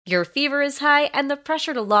Your fever is high and the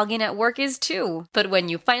pressure to log in at work is too. But when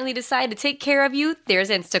you finally decide to take care of you, there's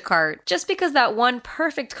Instacart. Just because that one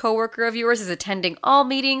perfect coworker of yours is attending all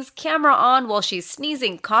meetings, camera on while she's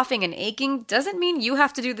sneezing, coughing, and aching, doesn't mean you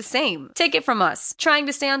have to do the same. Take it from us. Trying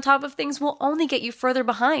to stay on top of things will only get you further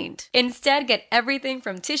behind. Instead, get everything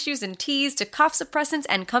from tissues and teas to cough suppressants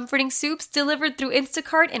and comforting soups delivered through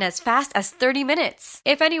Instacart in as fast as 30 minutes.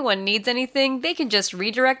 If anyone needs anything, they can just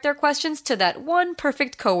redirect their questions to that one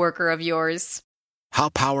perfect coworker of yours. How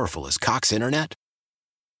powerful is Cox Internet?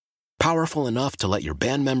 Powerful enough to let your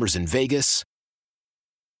band members in Vegas,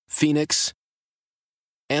 Phoenix,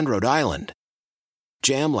 and Rhode Island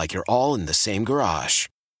jam like you're all in the same garage.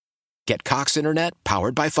 Get Cox Internet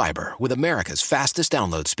powered by fiber with America's fastest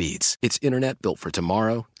download speeds. It's internet built for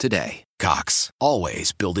tomorrow, today. Cox,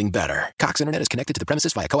 always building better. Cox Internet is connected to the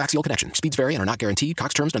premises via coaxial connection. Speeds vary and are not guaranteed.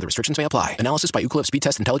 Cox terms and other restrictions may apply. Analysis by Ookla Speed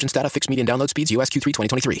Test Intelligence Data. Fixed median download speeds. US Q3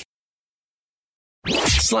 2023.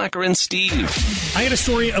 Slacker and Steve. I got a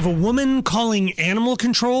story of a woman calling animal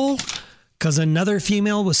control because another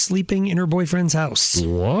female was sleeping in her boyfriend's house.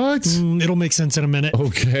 What? It'll make sense in a minute.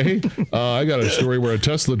 Okay. I got a story where a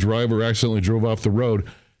Tesla driver accidentally drove off the road.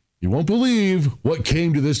 You won't believe what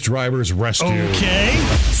came to this driver's rescue. Okay.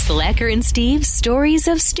 Slacker and Steve's stories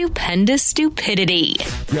of stupendous stupidity.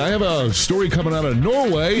 Yeah, I have a story coming out of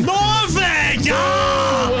Norway. Norway!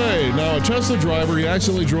 Norway! Now, a Tesla driver, he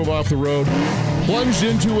accidentally drove off the road, plunged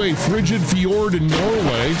into a frigid fjord in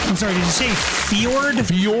Norway. I'm sorry, did you say fjord?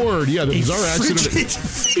 Fjord, yeah, the bizarre accident.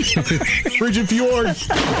 Frigid fjord. Now,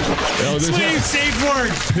 That's what you say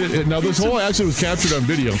word. Now, this whole accident was captured on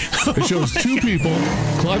video. It shows two people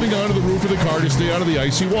climbing onto the roof of the car to stay out of the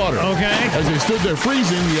icy water. Okay. As they stood there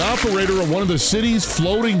freezing, the operator of one of the city's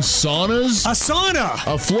floating saunas. A sauna.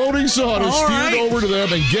 A floating sauna All steered right. over to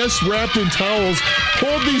them, and guests wrapped in towels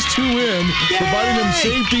pulled these two in, providing them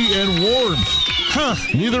safety and warmth. Huh.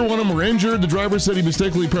 Neither one of them were injured. The driver said he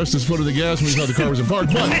mistakenly pressed his foot on the gas when he thought the car was in park.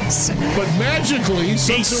 But magically,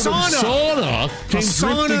 some sort of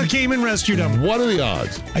sauna came and rescued him. What are the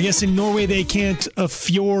odds? I guess in Norway they can't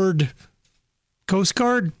afford Coast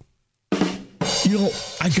Guard. You know,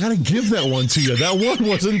 I gotta give that one to you. That one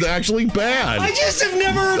wasn't actually bad. I just have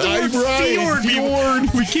never heard the word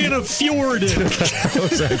fjord. We can't afford it. That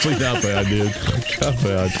was actually not bad, dude. Not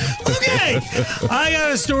bad. Okay, I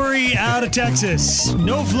got a story out of Texas.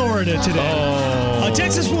 No Florida today. Oh. A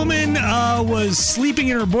Texas woman was sleeping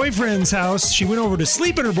in her boyfriend's house. She went over to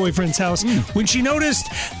sleep in her boyfriend's house when she noticed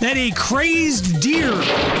that a crazed deer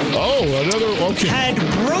had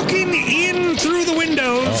broken in through the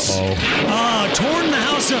windows. Torn the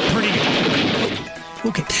house up pretty good.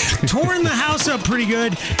 Okay. Torn the house up pretty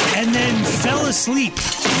good and then fell asleep.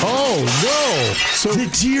 Oh, no. So the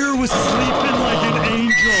deer was sleeping like an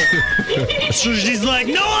angel. So she's like,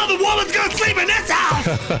 no other woman's going to sleep in this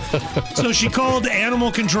house. So she called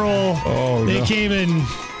animal control. Oh, they came in.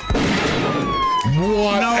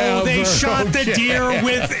 Whatever. No, they shot the deer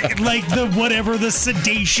with the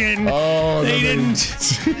sedation. Oh, they didn't.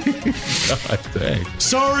 God dang.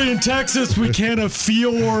 Sorry, in Texas we can't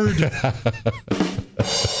afford.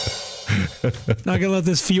 Not gonna let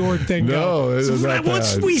this fjord thing go. No,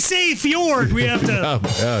 once we say fjord, we have to.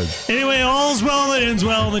 Anyway, all's well that ends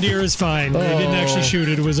well. The deer is fine. They didn't actually shoot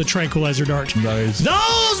it. It was a tranquilizer dart. Nice.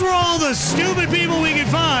 Those were all the stupid people we could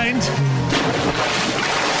find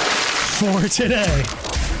for today.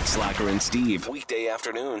 Slacker and Steve, weekday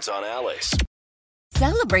afternoons on Alice.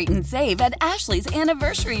 Celebrate and save at Ashley's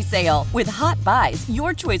Anniversary Sale. With Hot Buys,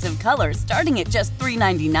 your choice of colors starting at just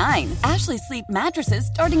 $3.99. Ashley Sleep mattresses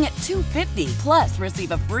starting at $2.50. Plus,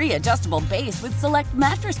 receive a free adjustable base with select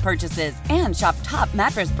mattress purchases. And shop top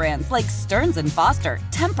mattress brands like Stearns & Foster,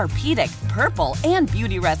 Tempur-Pedic, Purple, and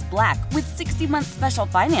Beautyrest Black with 60-month special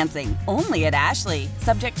financing. Only at Ashley.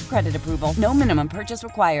 Subject to credit approval. No minimum purchase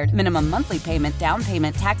required. Minimum monthly payment, down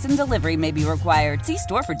payment, tax, and delivery may be required. See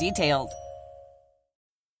store for details.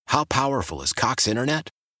 How powerful is Cox Internet?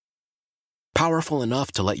 Powerful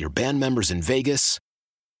enough to let your band members in Vegas,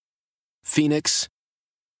 Phoenix,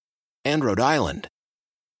 and Rhode Island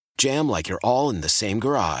jam like you're all in the same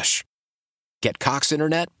garage. Get Cox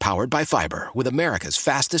Internet powered by fiber with America's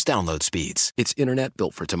fastest download speeds. It's internet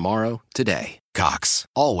built for tomorrow, today. Cox,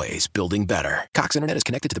 always building better. Cox Internet is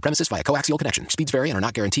connected to the premises via coaxial connection. Speeds vary and are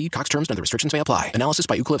not guaranteed. Cox terms and other restrictions may apply. Analysis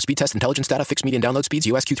by Ookla Speed Test Intelligence Data. Fixed median download speeds.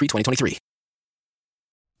 US Q3 2023.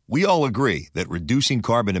 We all agree that reducing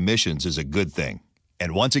carbon emissions is a good thing.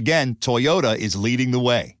 And once again, Toyota is leading the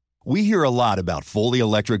way. We hear a lot about fully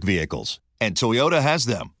electric vehicles, and Toyota has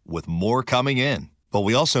them, with more coming in. But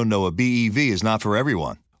we also know a BEV is not for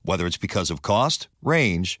everyone. whether it's because of cost,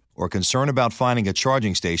 range, or concern about finding a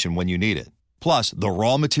charging station when you need it. Plus, the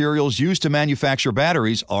raw materials used to manufacture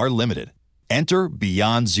batteries are limited. Enter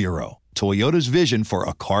Beyond Zero, Toyota's vision for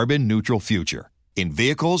a carbon-neutral future. In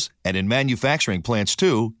vehicles and in manufacturing plants,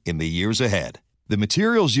 too, in the years ahead. The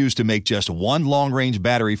materials used to make just one long-range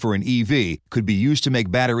battery for an EV could be used to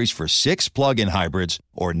make batteries for 6 plug-in hybrids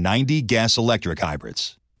or 90 gas-electric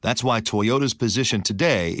hybrids. That's why Toyota's position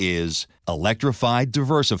today is electrified,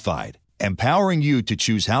 diversified, empowering you to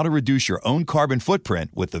choose how to reduce your own carbon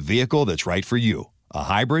footprint with the vehicle that's right for you, a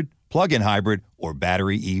hybrid, plug-in hybrid, or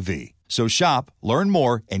battery EV. So shop, learn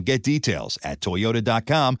more, and get details at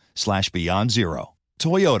toyota.com/beyond zero.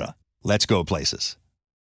 Toyota, let's go places.